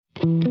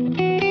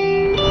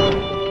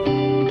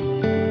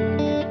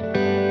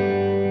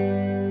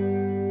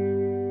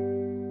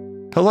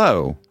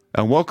Hello,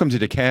 and welcome to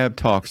DeKalb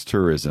Talks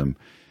Tourism.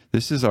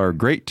 This is our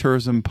great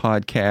tourism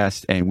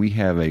podcast, and we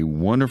have a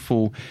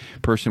wonderful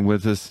person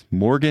with us,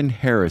 Morgan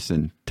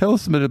Harrison. Tell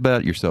us a bit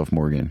about yourself,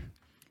 Morgan.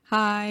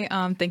 Hi,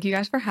 thank you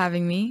guys for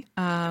having me.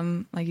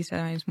 Like you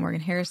said, my name is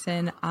Morgan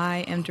Harrison.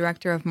 I am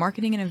Director of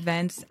Marketing and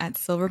Events at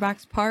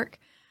Silverbacks Park.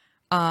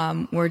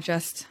 We're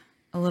just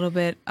a little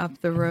bit up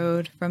the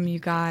road from you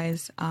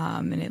guys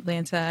in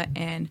Atlanta,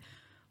 and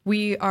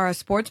we are a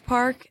sports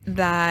park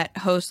that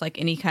hosts like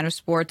any kind of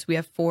sports. We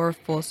have 4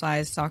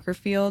 full-size soccer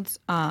fields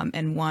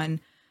and 1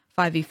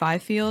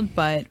 5v5 field,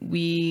 but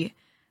we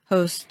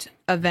host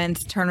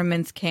events,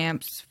 tournaments,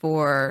 camps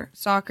for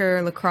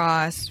soccer,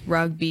 lacrosse,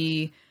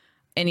 rugby,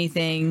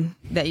 anything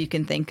that you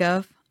can think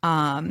of.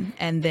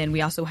 And then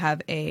we also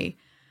have a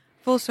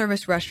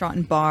full-service restaurant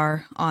and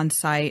bar on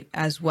site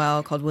as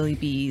well called Willie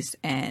B's,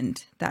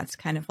 and that's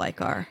kind of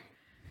like our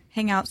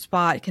hangout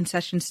spot,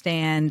 concession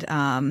stand,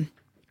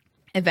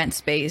 event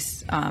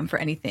space for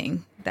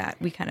anything that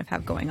we kind of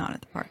have going on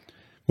at the park.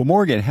 Well,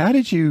 Morgan, how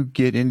did you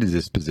get into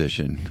this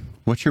position?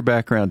 What's your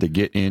background to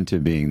get into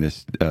being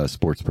this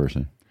sports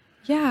person?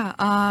 Yeah,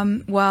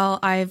 well,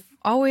 I've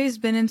always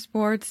been in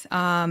sports.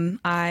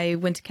 I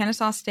went to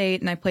Kennesaw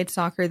State and I played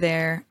soccer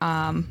there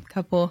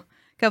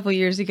couple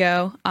years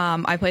ago.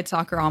 I played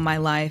soccer all my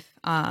life,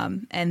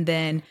 and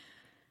then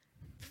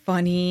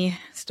funny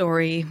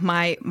story,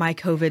 my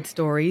COVID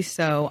story.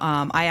 So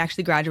I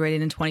actually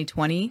graduated in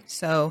 2020.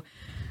 So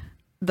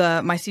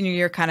my senior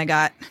year kind of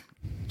got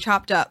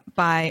chopped up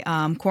by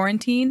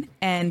quarantine.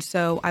 And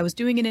so I was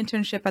doing an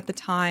internship at the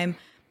time,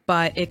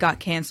 but it got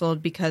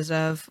canceled because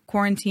of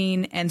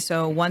quarantine. And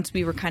so once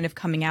we were kind of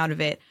coming out of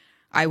it,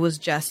 I was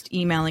just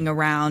emailing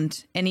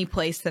around any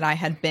place that I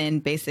had been,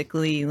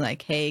 basically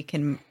like, hey,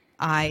 can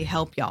I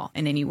help y'all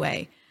in any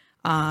way?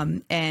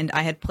 And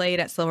I had played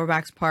at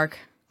Silverbacks Park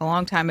a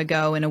long time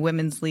ago in a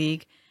women's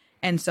league.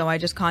 And so I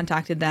just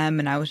contacted them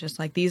and I was just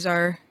like, these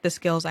are the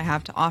skills I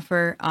have to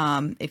offer.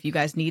 If you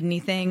guys need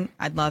anything,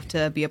 I'd love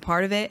to be a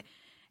part of it.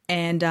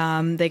 And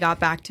they got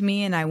back to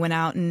me and I went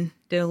out and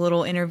did a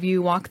little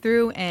interview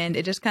walkthrough, and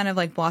it just kind of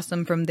like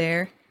blossomed from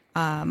there.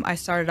 I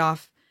started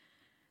off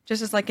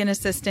just as like an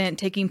assistant,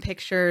 taking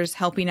pictures,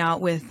 helping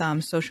out with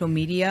social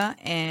media.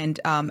 And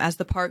as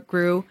the park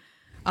grew,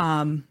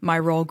 my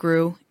role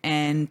grew,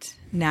 and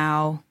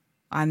now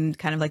I'm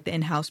kind of like the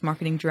in-house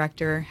marketing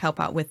director, help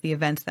out with the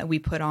events that we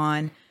put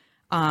on,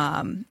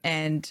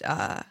 and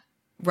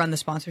run the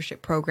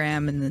sponsorship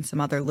program, and then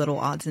some other little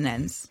odds and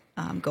ends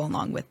go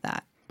along with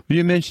that.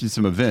 You mentioned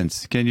some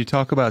events. Can you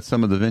talk about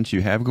some of the events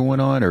you have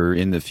going on or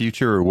in the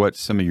future, or what's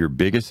some of your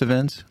biggest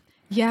events?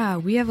 Yeah,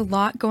 we have a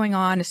lot going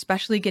on,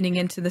 especially getting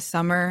into the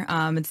summer.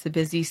 It's the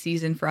busy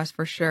season for us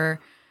for sure.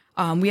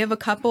 We have a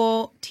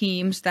couple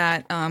teams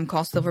that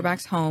call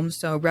Silverbacks home.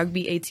 So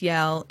Rugby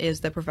ATL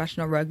is the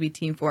professional rugby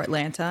team for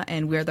Atlanta,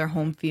 and we're their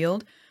home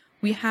field.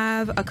 We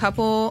have a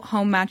couple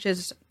home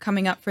matches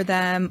coming up for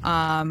them,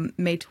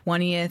 May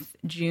 20th,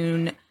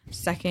 June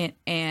 2nd,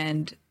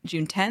 and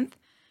June 10th.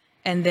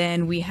 And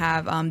then we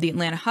have the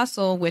Atlanta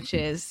Hustle, which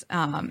is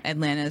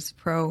Atlanta's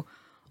pro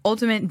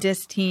ultimate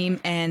disc team,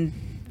 and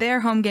their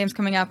home games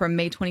coming up are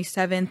May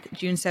 27th,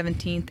 June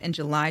 17th, and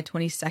July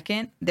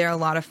 22nd. They're a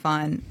lot of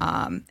fun,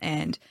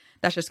 and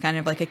that's just kind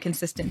of like a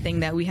consistent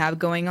thing that we have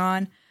going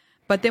on.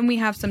 But then we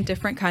have some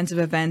different kinds of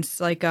events,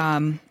 like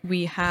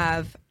we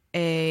have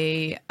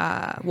a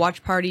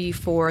watch party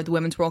for the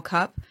Women's World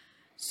Cup.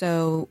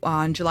 So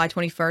on July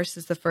 21st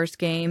is the first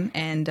game,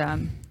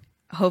 and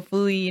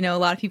hopefully, a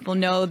lot of people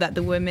know that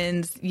the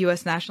women's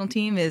U.S. national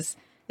team is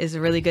a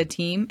really good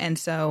team, and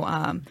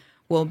so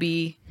we'll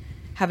be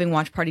having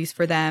watch parties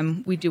for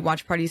them. We do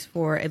watch parties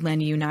for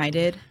Atlanta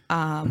United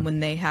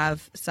when they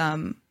have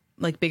some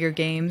like bigger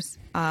games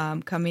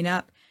coming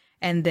up,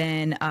 and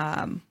then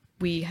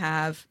we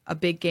have a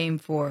big game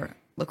for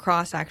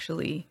lacrosse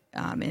actually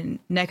in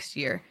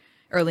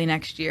early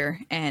next year,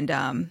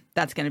 and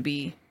that's going to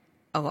be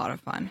a lot of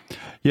fun.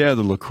 Yeah,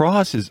 the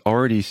lacrosse has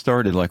already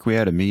started. Like we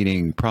had a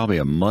meeting probably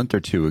a month or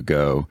two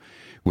ago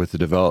with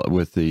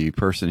the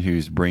person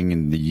who's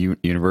bringing the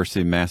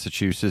University of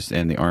Massachusetts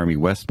and the Army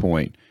West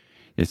Point.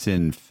 It's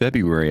in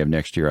February of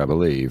next year, I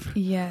believe.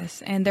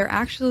 Yes, and they're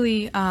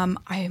actually,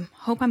 I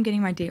hope I'm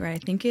getting my date right.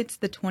 I think it's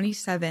the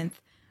 27th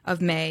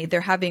of May.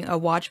 They're having a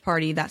watch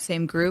party, that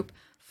same group,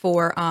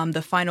 for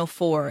the Final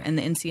Four in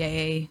the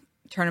NCAA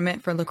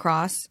tournament for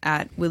lacrosse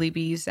at Willie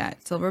B's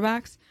at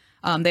Silverbacks.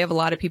 They have a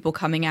lot of people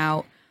coming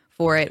out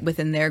for it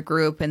within their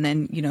group. And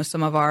then,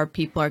 some of our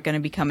people are going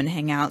to be coming to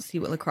hang out, see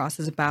what lacrosse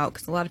is about.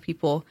 Because a lot of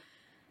people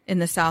in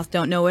the South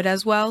don't know it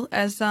as well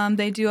as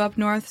they do up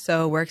north.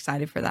 So we're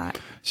excited for that.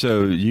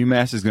 So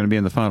UMass is going to be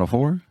in the Final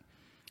Four?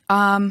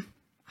 I'm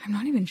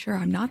not even sure.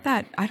 I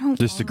don't.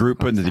 Just the group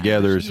putting it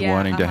together is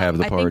wanting to have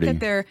the party. I think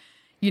that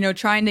they're,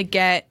 trying to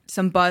get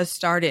some buzz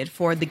started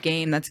for the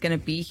game that's going to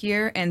be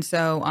here. And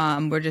so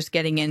we're just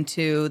getting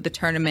into the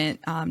tournament,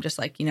 just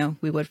like,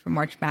 we would for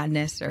March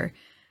Madness or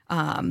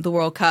the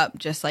World Cup,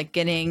 just like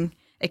getting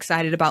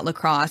excited about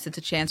lacrosse. It's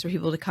a chance for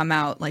people to come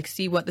out, like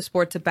see what the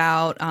sport's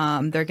about.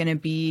 They're going to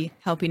be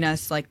helping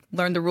us like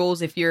learn the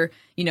rules. If you're,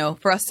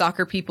 for us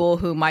soccer people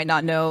who might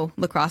not know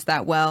lacrosse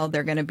that well,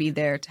 they're going to be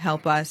there to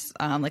help us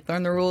like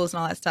learn the rules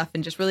and all that stuff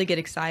and just really get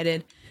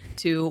excited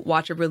to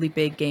watch a really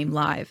big game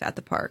live at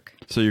the park.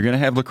 So you're going to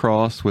have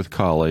lacrosse with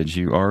college.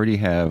 You already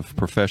have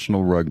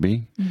professional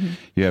rugby. Mm-hmm.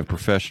 You have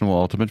professional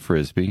ultimate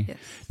frisbee. Yes.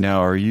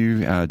 Now, do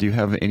you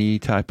have any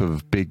type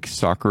of big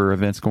soccer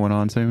events going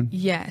on soon?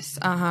 Yes.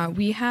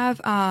 We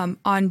have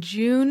on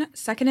June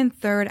 2nd and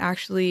 3rd,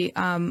 actually,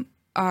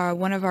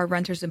 one of our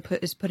renters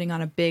is putting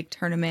on a big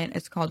tournament.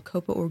 It's called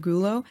Copa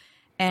Orgullo.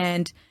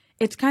 And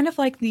it's kind of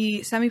like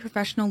the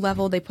semi-professional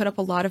level. They put up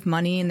a lot of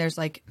money and there's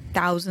like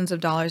thousands of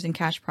dollars in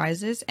cash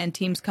prizes, and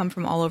teams come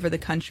from all over the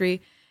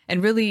country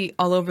and really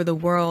all over the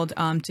world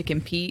to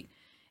compete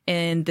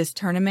in this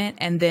tournament.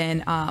 And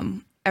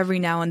then every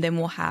now and then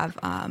we'll have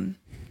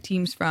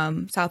teams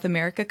from South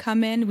America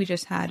come in. We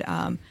just had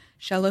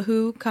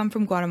Shelahu come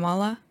from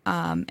Guatemala.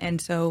 And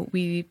so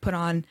we put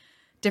on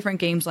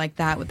different games like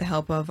that with the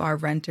help of our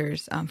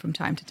renters from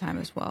time to time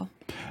as well.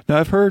 Now,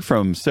 I've heard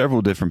from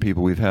several different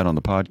people we've had on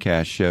the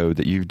podcast show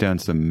that you've done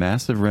some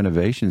massive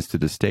renovations to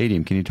the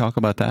stadium. Can you talk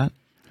about that?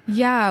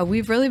 Yeah,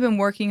 we've really been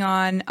working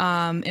on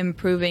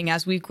improving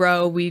as we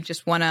grow. We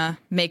just want to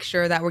make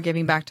sure that we're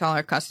giving back to all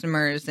our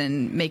customers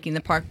and making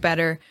the park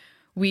better.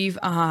 We've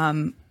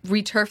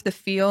returfed the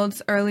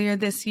fields earlier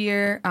this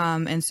year,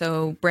 and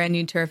so brand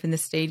new turf in the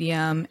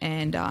stadium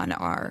and on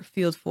our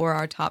field 4,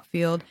 our top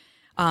field.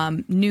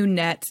 New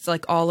nets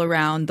like all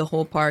around the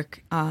whole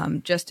park,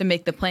 just to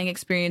make the playing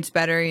experience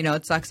better.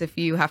 It sucks if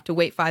you have to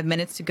wait 5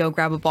 minutes to go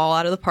grab a ball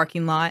out of the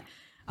parking lot.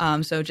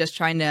 So just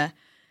trying to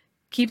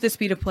keep the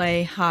speed of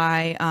play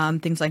high,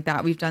 things like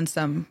that. We've done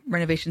some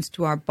renovations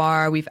to our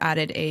bar. We've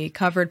added a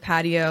covered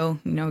patio.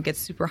 It gets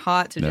super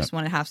hot, so just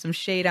want to have some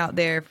shade out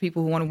there for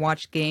people who want to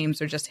watch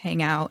games or just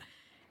hang out.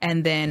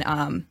 And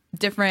then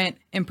different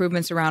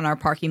improvements around our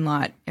parking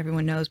lot.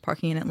 Everyone knows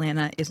parking in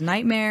Atlanta is a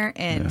nightmare,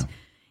 and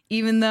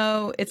even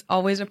though it's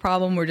always a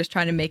problem, we're just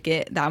trying to make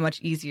it that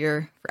much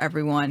easier for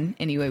everyone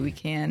any way we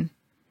can.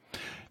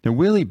 Now,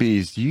 Willie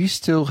B's, do you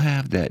still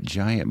have that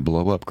giant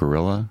blow-up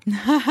gorilla?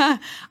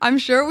 I'm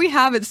sure we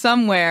have it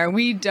somewhere.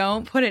 We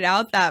don't put it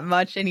out that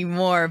much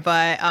anymore,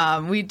 but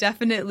we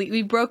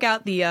broke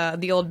out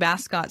the old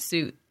mascot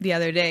suit the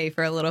other day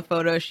for a little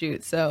photo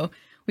shoot, so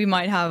we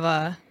might have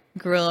a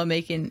gorilla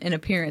making an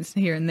appearance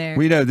here and there.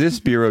 We know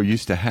this bureau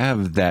used to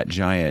have that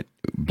giant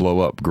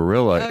blow-up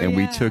gorilla,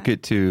 we took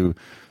it to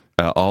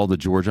all the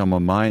George on My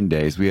Mind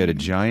days. We had a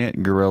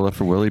giant gorilla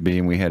for Willie B,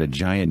 and we had a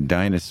giant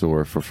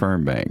dinosaur for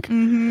Fernbank.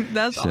 Mm-hmm.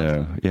 That's awesome.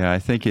 So, yeah, I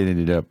think it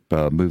ended up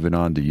moving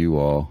on to you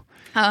all,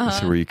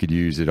 so where you could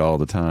use it all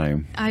the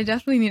time. I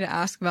definitely need to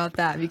ask about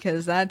that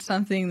because that's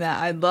something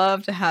that I'd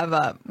love to have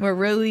up. We're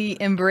really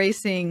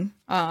embracing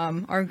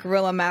our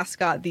gorilla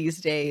mascot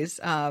these days.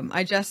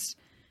 I just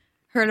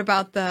heard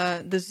about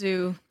the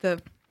zoo.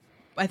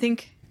 I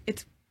think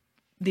it's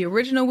the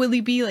original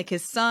Willie B, like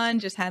his son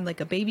just had like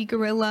a baby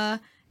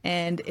gorilla.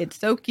 And it's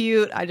so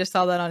cute. I just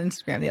saw that on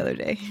Instagram the other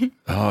day.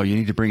 Oh, you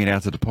need to bring it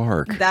out to the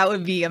park. That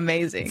would be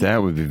amazing.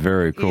 That would be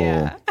very cool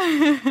yeah.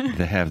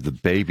 to have the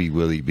baby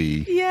Willie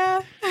B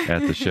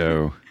at the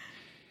show.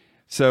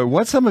 So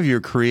what's some of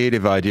your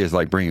creative ideas,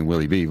 like bringing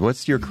Willie B?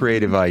 What's your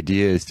creative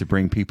ideas to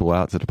bring people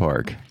out to the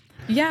park?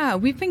 Yeah,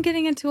 we've been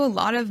getting into a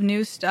lot of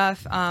new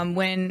stuff.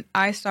 When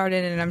I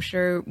started, and I'm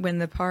sure when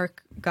the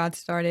park got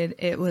started,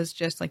 it was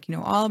just like,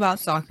 all about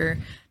soccer.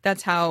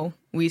 That's how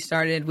we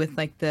started with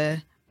like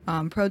the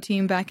pro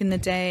team back in the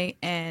day,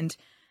 and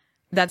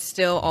that's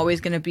still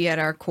always going to be at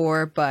our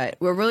core, but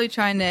we're really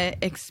trying to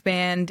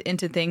expand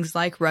into things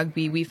like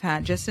rugby.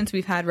 Since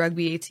we've had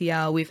rugby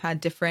ATL, we've had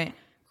different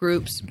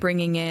groups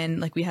bringing in,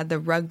 like we had the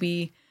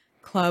rugby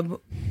club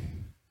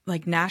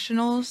like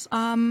nationals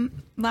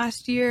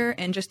last year,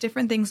 and just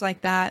different things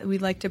like that.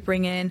 We'd like to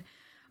bring in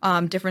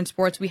different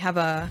sports. We have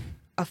a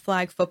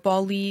flag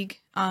football league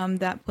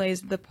that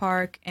plays at the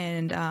park,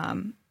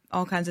 and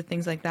all kinds of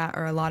things like that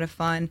are a lot of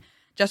fun.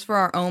 Just for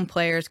our own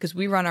players, because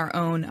we run our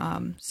own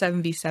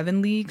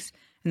 7v7 leagues,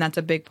 and that's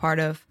a big part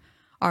of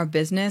our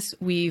business.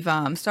 We've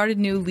started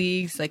new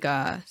leagues, like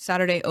a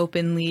Saturday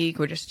Open League,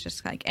 where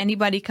just like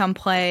anybody come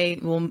play.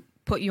 We'll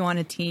put you on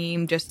a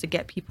team just to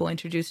get people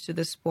introduced to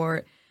the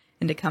sport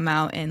and to come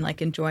out and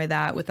like enjoy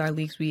that. With our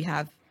leagues, we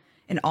have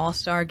an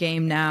all-star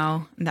game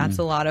now, and that's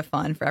a lot of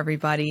fun for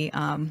everybody.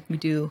 We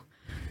do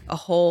a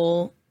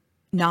whole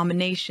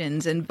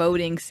nominations and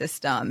voting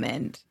system,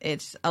 and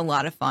it's a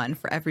lot of fun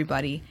for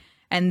everybody.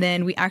 And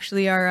then we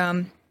actually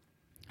are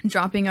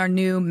dropping our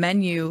new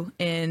menu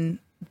in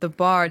the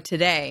bar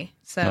today.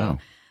 So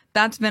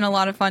that's been a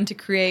lot of fun to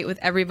create with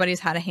everybody's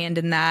had a hand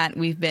in that.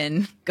 We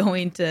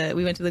went to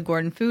the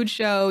Gordon Food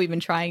Show. We've been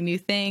trying new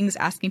things,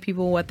 asking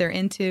people what they're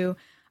into.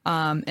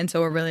 And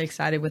so we're really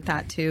excited with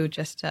that too,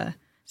 just to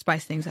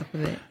spice things up a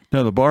bit.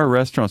 Now, the bar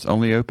restaurant's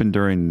only open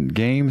during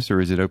games,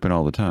 or is it open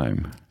all the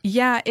time?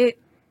 Yeah,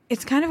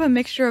 It's kind of a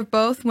mixture of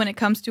both when it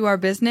comes to our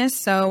business.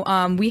 So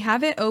we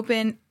have it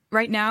open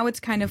right now.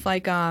 It's kind of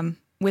like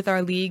with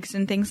our leagues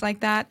and things like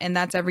that, and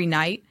that's every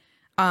night.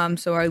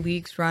 So our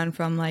leagues run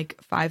from like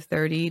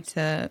 5:30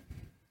 to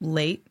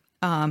late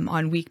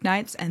on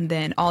weeknights, and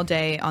then all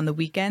day on the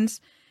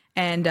weekends.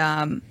 And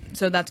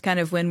so that's kind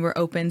of when we're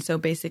open. So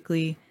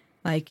basically,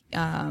 like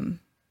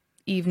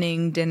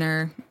evening,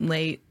 dinner,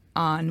 late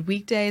on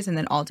weekdays, and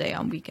then all day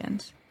on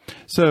weekends.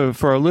 So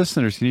for our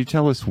listeners, can you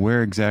tell us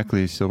where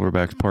exactly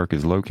Silverbacks Park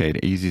is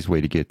located? Easiest way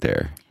to get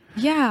there.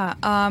 Yeah.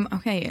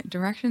 Okay.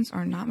 Directions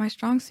are not my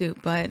strong suit,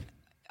 but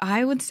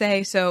I would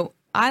say, so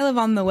I live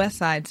on the west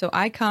side. So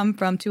I come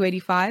from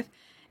 285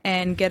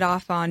 and get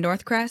off on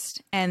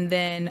Northcrest. And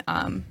then,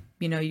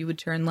 you would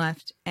turn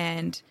left.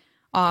 And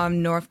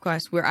on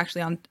Northcrest, we're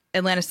actually on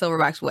Atlanta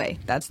Silverbacks Way.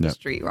 That's the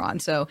street we're on.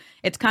 So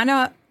it's kind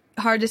of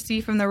hard to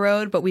see from the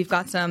road, but we've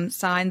got some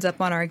signs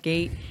up on our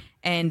gate.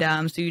 And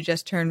so you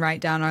just turn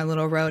right down our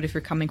little road. If you're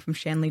coming from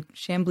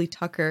Chambly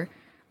Tucker,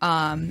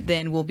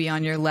 then we'll be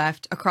on your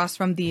left across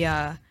from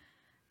the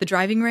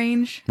driving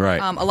range.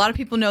 Right. A lot of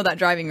people know that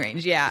driving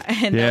range. Yeah.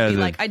 And they'll be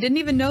like, I didn't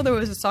even know there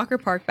was a soccer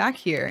park back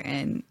here.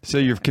 And so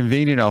you're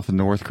convenient off of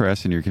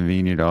Northcrest and you're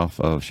convenient off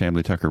of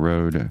Chambly Tucker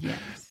Road. Yes.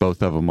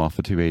 Both of them off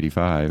of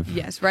 285.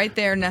 Yes. Right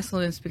there,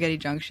 nestled in Spaghetti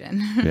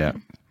Junction. Yeah.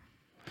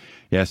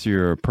 Yeah. So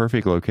you're a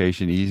perfect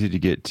location, easy to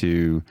get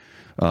to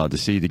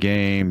see the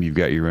game. You've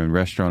got your own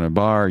restaurant and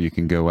bar. You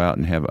can go out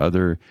and have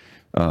other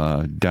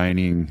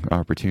dining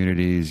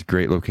opportunities.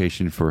 Great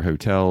location for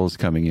hotels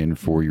coming in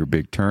for your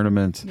big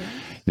tournaments.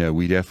 Yes.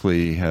 We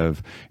definitely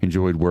have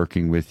enjoyed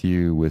working with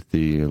you with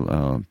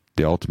the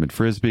Ultimate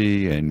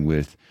Frisbee and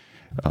with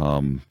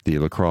the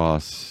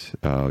lacrosse,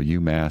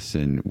 UMass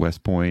and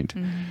West Point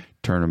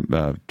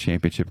tournament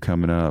championship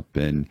coming up,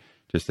 and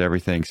just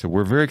everything. So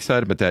we're very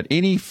excited about that.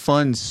 Any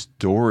fun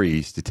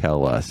stories to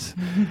tell us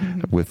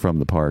from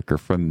the park or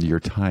from your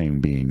time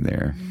being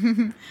there?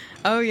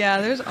 Oh, yeah.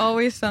 There's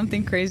always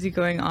something crazy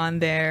going on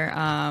there.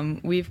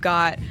 We've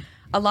got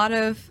a lot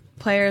of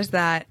players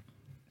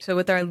so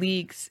with our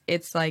leagues,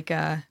 it's like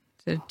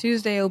so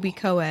Tuesday will be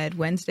co-ed,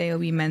 Wednesday will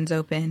be men's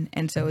open.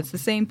 And so it's the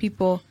same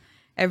people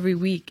every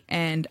week.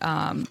 And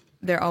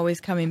they're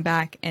always coming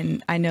back.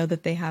 And I know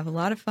that they have a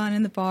lot of fun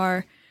in the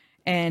bar.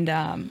 And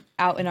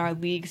out in our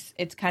leagues,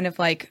 it's kind of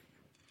like,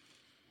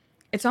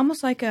 it's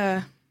almost like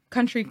a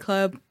country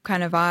club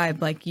kind of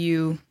vibe. Like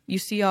you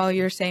see all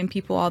your same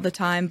people all the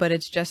time, but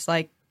it's just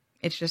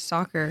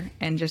soccer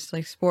and just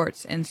like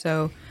sports. And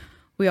so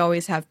we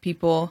always have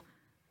people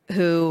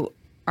who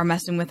are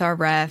messing with our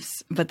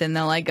refs, but then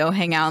they'll like go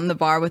hang out in the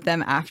bar with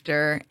them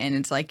after. And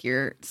it's like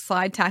you're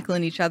slide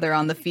tackling each other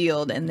on the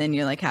field, and then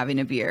you're like having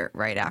a beer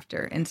right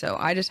after. And so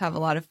I just have a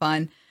lot of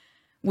fun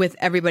with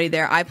everybody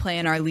there. I play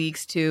in our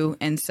leagues too,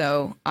 and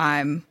so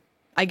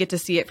I get to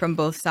see it from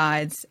both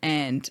sides,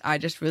 and I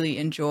just really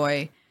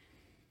enjoy.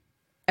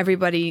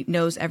 Everybody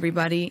knows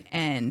everybody,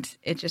 and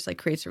it just like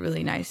creates a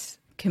really nice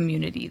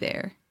community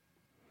there.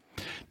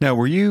 Now,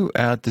 were you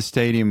at the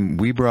stadium?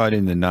 We brought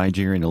in the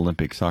Nigerian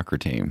Olympic soccer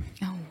team,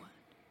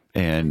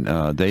 and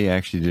they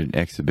actually did an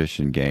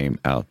exhibition game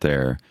out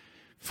there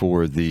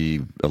for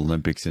the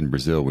Olympics in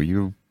Brazil. Were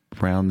you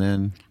around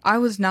then? I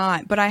was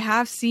not, but I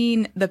have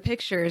seen the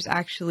pictures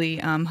actually.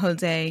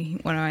 Jose,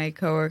 one of my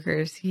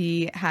coworkers,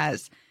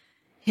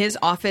 his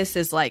office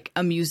is like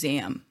a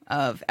museum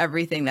of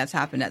everything that's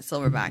happened at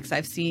Silverbacks.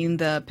 I've seen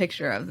the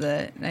picture of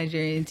the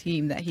Nigerian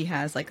team that he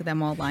has, like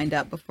them all lined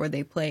up before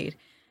they played,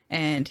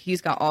 and he's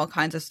got all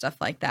kinds of stuff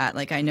like that.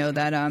 Like I know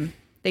that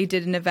they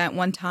did an event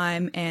one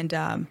time,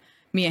 and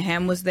Mia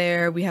Hamm was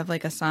there. We have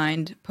like a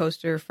signed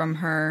poster from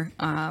her.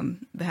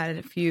 They had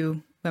a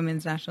few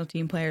women's national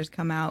team players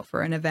come out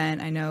for an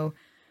event. I know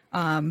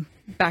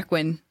back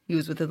when he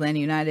was with Atlanta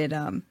United,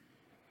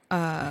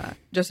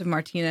 Joseph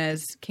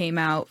Martinez came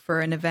out for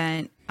an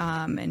event,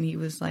 and he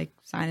was like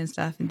signing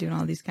stuff and doing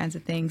all these kinds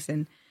of things.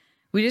 And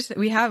we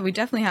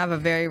definitely have a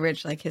very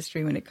rich like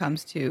history when it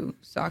comes to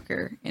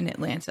soccer in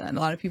Atlanta, and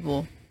a lot of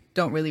people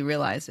don't really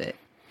realize it.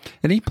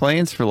 Any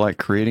plans for like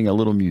creating a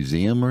little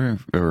museum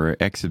or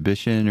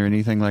exhibition or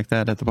anything like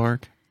that at the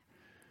park?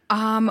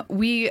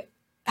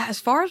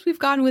 As far as we've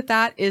gotten with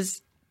that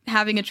is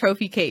having a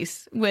trophy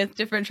case with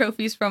different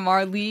trophies from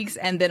our leagues,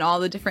 and then all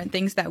the different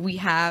things that we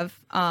have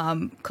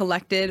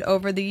collected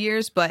over the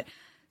years. But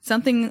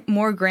something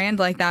more grand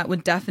like that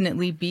would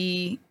definitely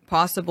be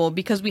possible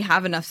because we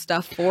have enough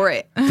stuff for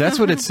it. That's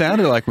what it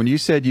sounded like when you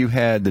said you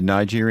had the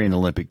Nigerian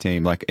Olympic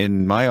team. Like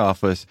in my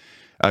office,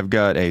 I've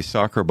got a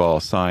soccer ball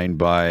signed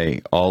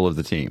by all of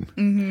the team.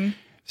 Mm-hmm.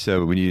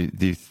 So when you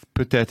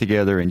put that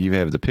together and you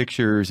have the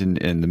pictures and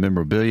the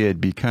memorabilia,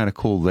 it'd be kind of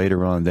cool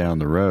later on down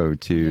the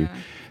road to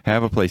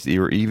have a place,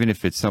 or even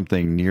if it's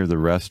something near the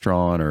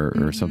restaurant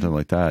or something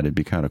like that, it'd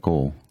be kind of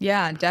cool.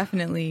 Yeah,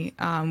 definitely.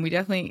 We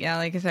definitely,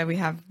 like I said, we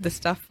have the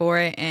stuff for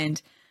it, and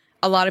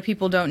a lot of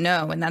people don't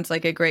know, and that's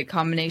like a great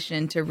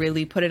combination to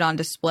really put it on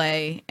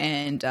display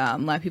and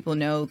let people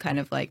know kind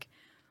of like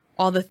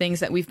all the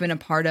things that we've been a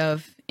part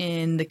of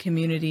in the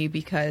community,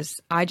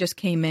 because I just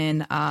came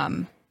in,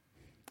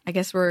 I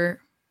guess we're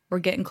we're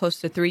getting close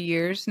to 3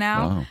 years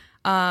now.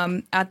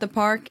 Wow. At the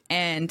park,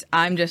 and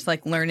I'm just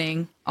like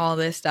learning all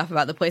this stuff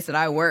about the place that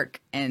I work.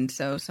 And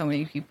so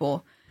many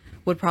people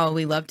would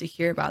probably love to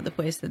hear about the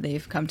place that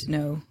they've come to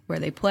know, where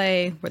they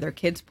play, where their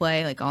kids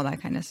play, like all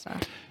that kind of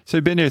stuff. So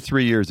you've been there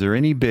 3 years. Are there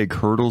any big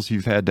hurdles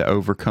you've had to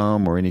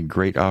overcome or any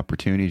great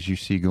opportunities you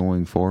see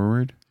going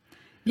forward?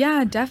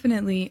 Yeah,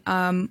 definitely.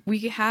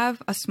 We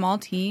have a small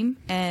team,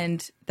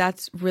 and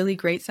that's really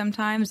great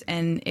sometimes,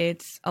 and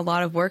it's a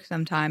lot of work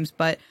sometimes,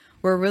 but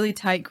we're a really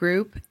tight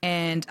group,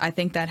 and I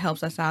think that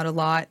helps us out a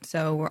lot.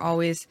 So we're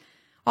always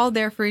all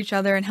there for each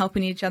other and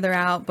helping each other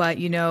out. But,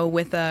 you know,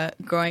 with a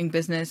growing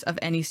business of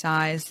any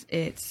size,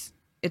 it's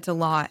a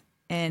lot,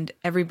 and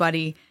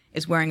everybody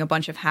is wearing a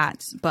bunch of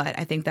hats. But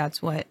I think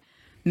that's what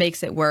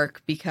makes it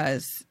work,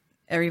 because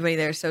everybody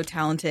there is so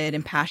talented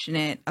and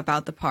passionate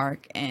about the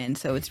park. And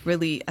so it's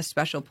really a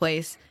special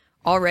place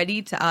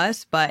already to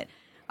us, but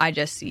I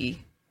just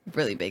see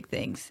really big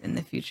things in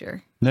the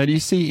future. Now, do you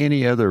see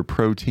any other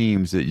pro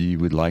teams that you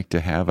would like to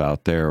have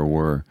out there,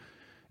 or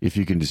if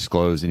you can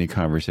disclose any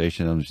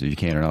conversation, if you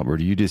can or not, or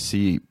do you just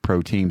see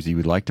pro teams you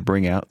would like to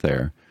bring out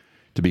there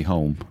to be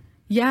home?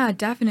 Yeah,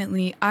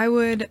 definitely. I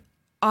would,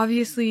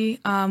 obviously,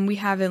 we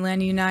have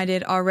Atlanta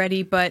United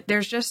already, but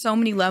there's just so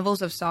many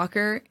levels of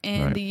soccer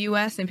in the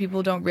U.S. and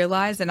people don't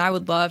realize, and I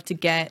would love to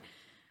get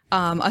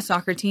a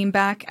soccer team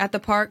back at the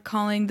park,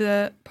 calling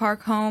the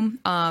park home,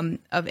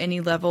 of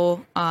any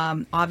level.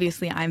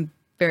 Obviously, I'm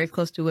very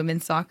close to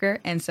women's soccer,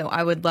 and so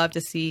I would love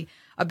to see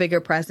a bigger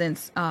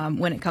presence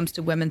when it comes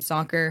to women's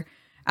soccer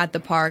at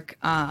the park.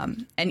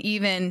 And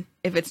even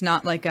if it's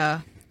not like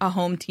a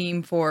home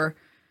team for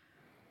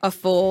a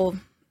full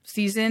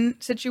season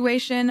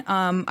situation,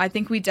 I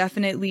think we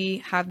definitely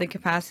have the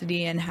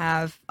capacity and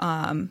have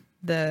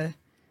the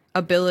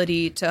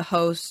ability to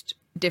host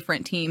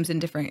different teams in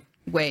different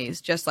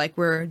ways, just like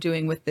we're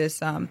doing with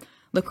this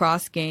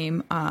lacrosse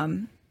game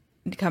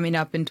coming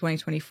up in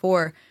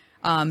 2024.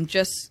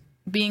 Just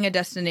being a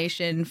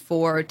destination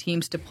for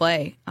teams to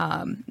play,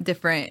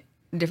 different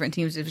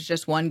teams. If it's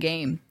just one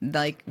game,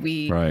 like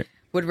we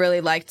would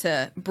really like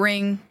to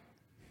bring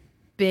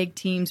big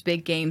teams,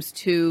 big games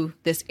to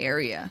this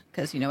area,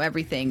 because, you know,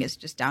 everything is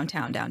just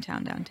downtown.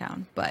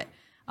 But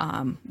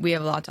we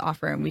have a lot to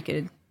offer, and we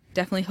could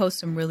definitely host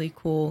some really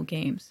cool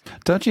games.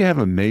 Don't you have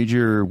a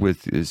major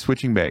with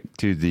switching back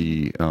to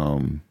the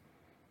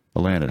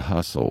Atlanta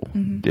Hustle?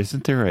 Mm-hmm.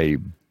 Isn't there a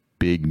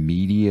big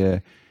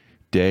media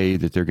day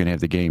that they're going to have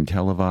the game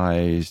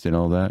televised and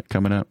all that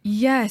coming up?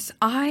 Yes,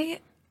 I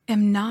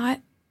am not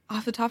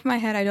off the top of my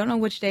head. I don't know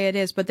which day it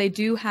is, but they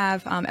do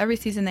have every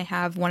season they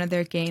have one of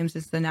their games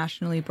is the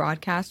nationally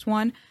broadcast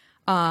one.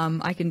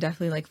 I can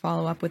definitely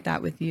follow up with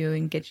that with you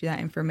and get you that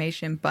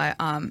information. But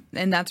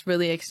and that's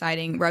really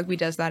exciting. Rugby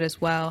does that as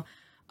well.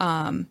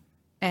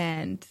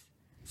 And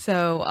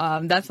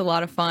so that's a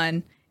lot of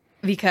fun,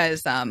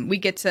 because we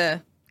get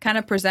to kind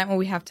of present what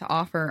we have to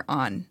offer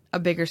on a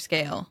bigger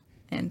scale.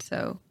 And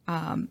so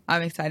I'm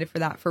excited for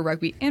that, for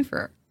rugby and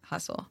for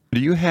Hustle.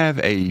 Do you have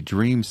a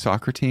dream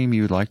soccer team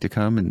you would like to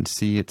come and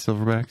see at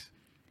Silverbacks?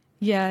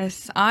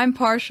 Yes, I'm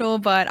partial,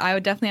 but I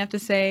would definitely have to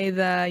say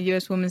the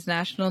U.S. Women's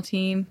National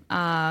Team.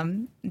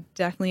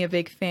 Definitely a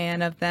big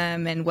fan of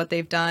them and what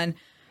they've done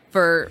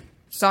for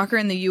soccer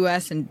in the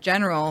U.S. in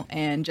general,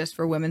 and just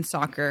for women's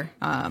soccer.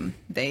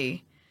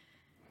 They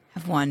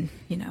have won,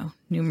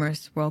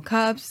 numerous World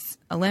Cups,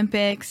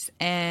 Olympics,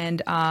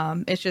 and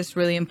it's just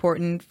really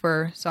important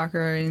for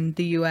soccer in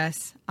the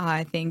U.S.,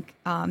 I think,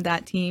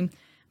 that team.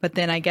 But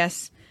then I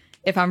guess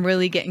if I'm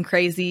really getting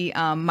crazy,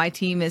 my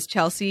team is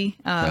Chelsea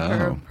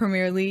for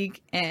Premier League,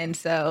 and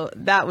so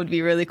that would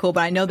be really cool.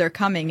 But I know they're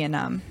coming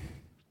in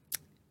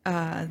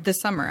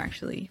this summer,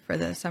 actually, for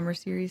the summer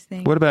series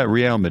thing. What about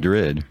Real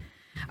Madrid?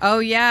 Oh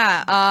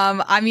yeah,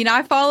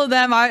 I follow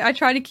them. I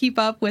try to keep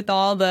up with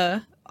all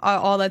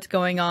that's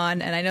going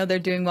on, and I know they're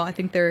doing well. I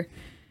think they're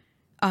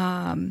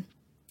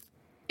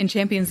in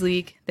Champions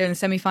League. They're in the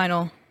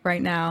semifinal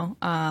right now,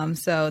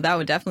 so that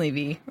would definitely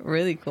be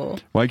really cool.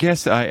 Well, I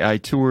guess I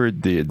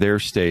toured their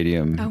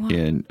stadium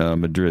in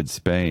Madrid,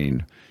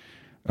 Spain,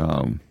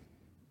 and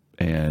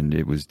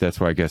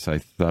that's why I guess I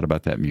thought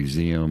about that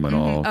museum and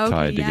all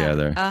tied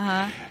together.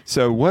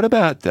 So what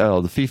about the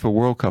FIFA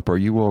World Cup? Are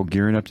you all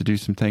gearing up to do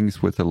some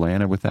things with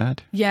Atlanta with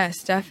that?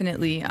 Yes,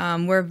 definitely.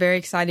 We're very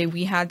excited.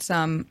 We had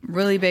some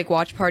really big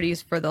watch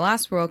parties for the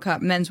last World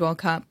Cup, Men's World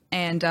Cup,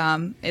 and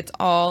it's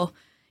all,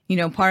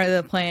 part of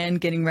the plan,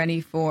 getting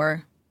ready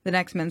for the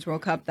next Men's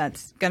World Cup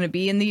that's going to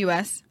be in the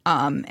U.S.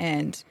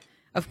 And,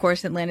 of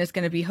course, Atlanta's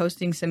going to be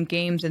hosting some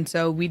games. And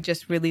so we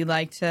just really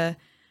like to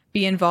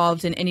be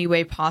involved in any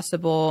way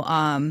possible,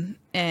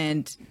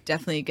 and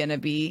definitely going to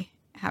be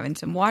having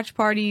some watch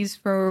parties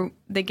for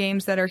the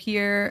games that are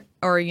here,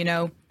 or,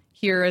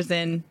 here as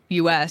in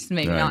U.S.,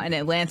 maybe not in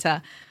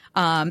Atlanta.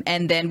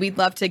 And then we'd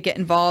love to get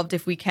involved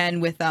if we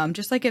can with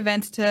just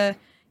events to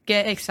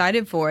get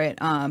excited for it.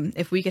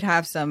 If we could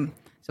have some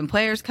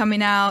players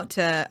coming out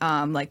to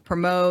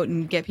promote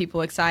and get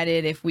people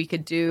excited. If we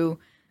could do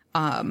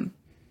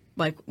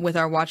like with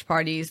our watch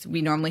parties,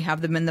 we normally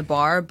have them in the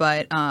bar,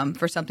 but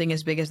for something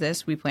as big as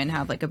this, we plan to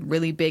have like a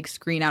really big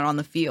screen out on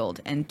the field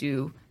and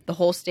do the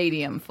whole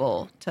stadium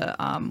full to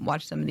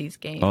watch some of these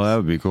games. Oh, that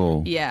would be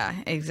cool. Yeah,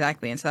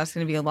 exactly. And so that's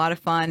going to be a lot of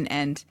fun.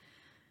 And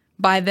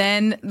by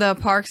then, the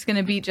park's going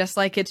to be just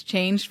like it's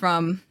changed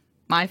from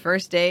my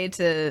first day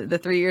to the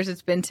 3 years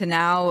it's been to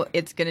now.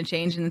 It's going to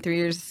change in the 3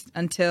 years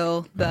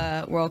until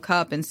the World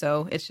Cup. And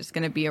so it's just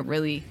going to be a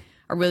really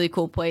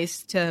cool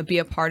place to be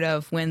a part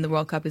of when the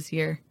World Cup is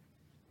here.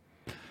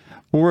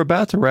 Well, we're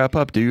about to wrap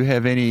up. Do you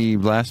have any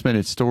last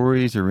minute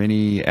stories or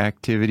any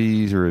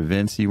activities or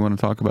events you want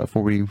to talk about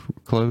before we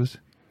close?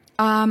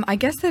 I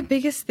guess the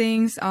biggest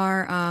things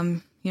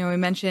are, we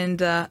mentioned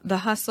the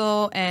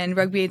hustle and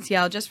rugby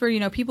ATL. Just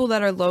for people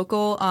that are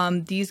local,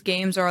 these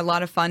games are a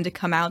lot of fun to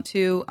come out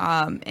to,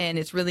 and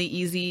it's really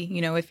easy.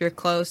 If you're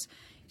close,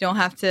 you don't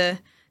have to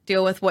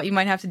deal with what you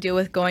might have to deal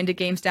with going to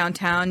games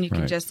downtown. You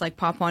can just like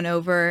pop on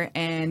over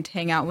and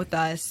hang out with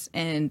us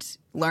and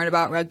learn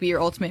about rugby or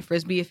ultimate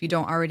frisbee if you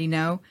don't already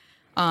know.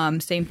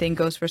 Same thing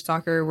goes for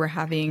soccer. We're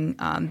having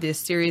this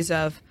series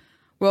of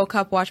World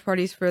Cup watch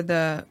parties for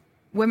the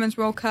Women's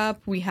World Cup.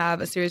 We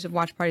have a series of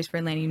watch parties for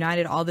Atlanta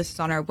United. All this is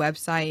on our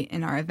website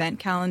and our event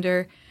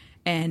calendar.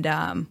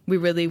 And we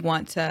really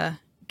want to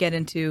get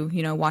into,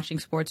 watching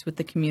sports with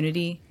the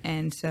community.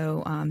 And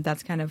so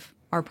that's kind of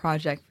our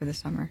project for the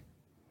summer.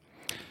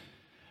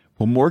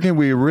 Well, Morgan,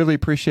 we really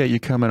appreciate you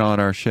coming on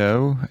our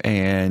show,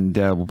 and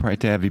we'll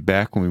probably have you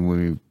back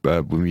when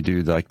we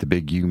do like the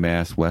big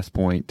UMass West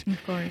Point,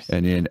 of course,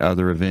 and then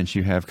other events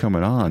you have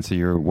coming on. So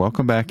you're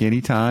welcome back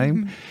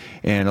anytime.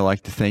 And I'd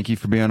like to thank you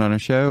for being on our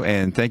show,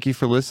 and thank you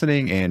for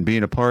listening and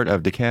being a part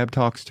of DeKalb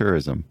Talks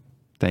Tourism.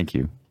 Thank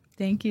you.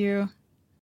 Thank you.